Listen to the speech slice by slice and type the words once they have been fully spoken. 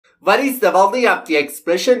What is the value of the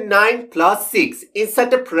expression 9 plus 6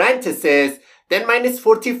 inside the parentheses, then minus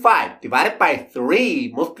 45 divided by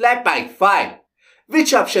 3 multiplied by 5?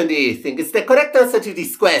 Which option do you think is the correct answer to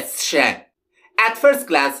this question? At first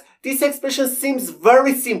glance, this expression seems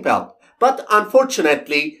very simple, but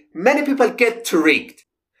unfortunately, many people get tricked.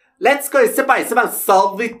 Let's go step by step and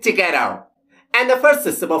solve it together. And the first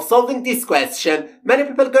step of solving this question, many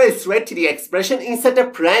people go straight to the expression inside the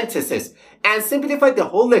parentheses and simplify the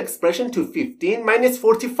whole expression to 15 minus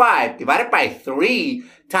 45 divided by 3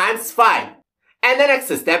 times 5. And the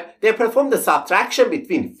next step, they perform the subtraction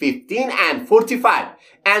between 15 and 45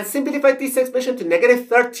 and simplify this expression to negative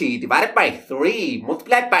 30 divided by 3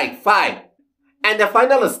 multiplied by 5. And the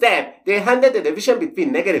final step, they handle the division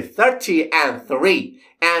between negative 30 and 3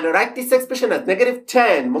 and write this expression as negative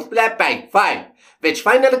 10 multiplied by 5, which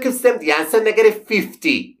finally gives them the answer negative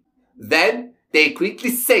 50. Then, they quickly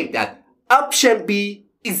say that option B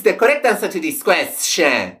is the correct answer to this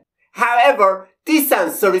question. However, this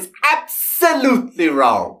answer is absolutely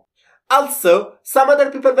wrong. Also, some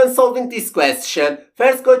other people when solving this question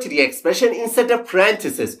first go to the expression inside the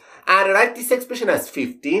parentheses and write this expression as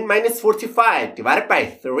 15 minus 45 divided by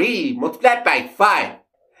 3 multiplied by 5.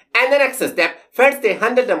 And the next step, first they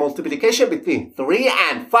handle the multiplication between 3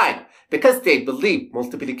 and 5 because they believe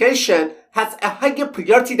multiplication has a higher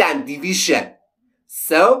priority than division.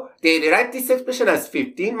 So, they rewrite this expression as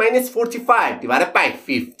 15 minus 45 divided by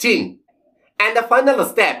 15. And the final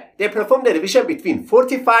step, they perform the division between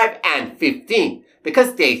 45 and 15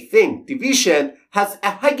 because they think division has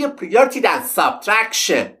a higher priority than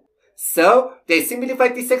subtraction. So, they simplify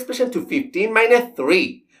this expression to 15 minus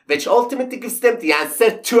 3, which ultimately gives them the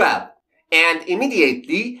answer 12. And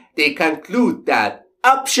immediately, they conclude that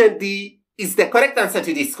option D is the correct answer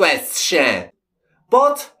to this question.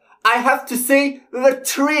 But I have to say, we were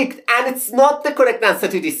tricked and it's not the correct answer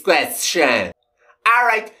to this question.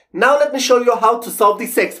 Alright, now let me show you how to solve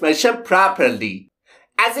this expression properly.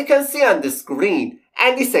 As you can see on the screen,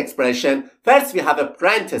 in this expression, first we have a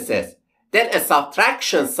parenthesis, then a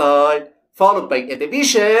subtraction sign, followed by a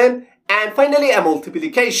division, and finally a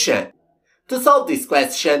multiplication. To solve this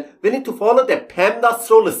question, we need to follow the PEMDAS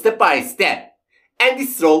rule step by step. And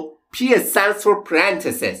this rule, P stands for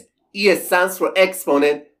parenthesis, E stands for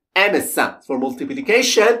exponent, M stands for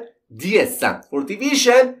multiplication, D stands for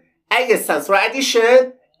division, A stands for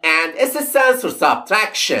addition, and S stands for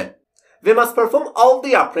subtraction. We must perform all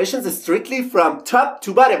the operations strictly from top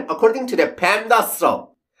to bottom according to the PEMDAS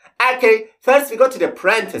rule. Okay, first we go to the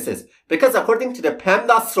parentheses, because according to the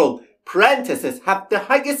PEMDAS rule, parentheses have the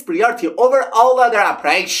highest priority over all other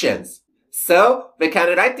operations. So, we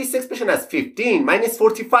can write this expression as 15 minus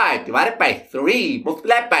 45 divided by 3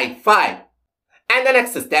 multiplied by 5. And the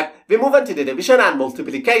next step, we move on to the division and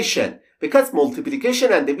multiplication, because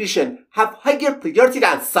multiplication and division have higher priority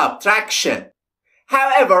than subtraction.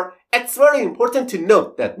 However, it's very important to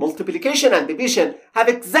note that multiplication and division have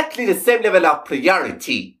exactly the same level of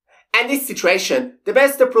priority. In this situation, the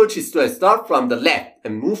best approach is to start from the left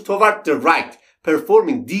and move toward the right,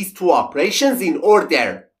 performing these two operations in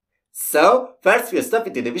order. So, first we start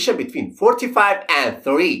with the division between 45 and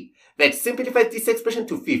 3, which simplifies this expression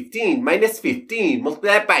to 15 minus 15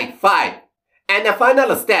 multiplied by 5. And the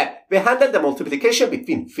final step, we handle the multiplication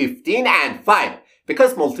between 15 and 5,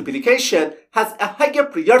 because multiplication has a higher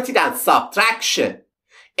priority than subtraction.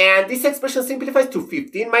 And this expression simplifies to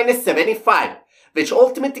 15 minus 75, which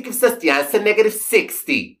ultimately gives us the answer negative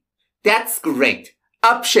 60. That's great.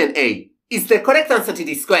 Option A is the correct answer to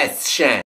this question.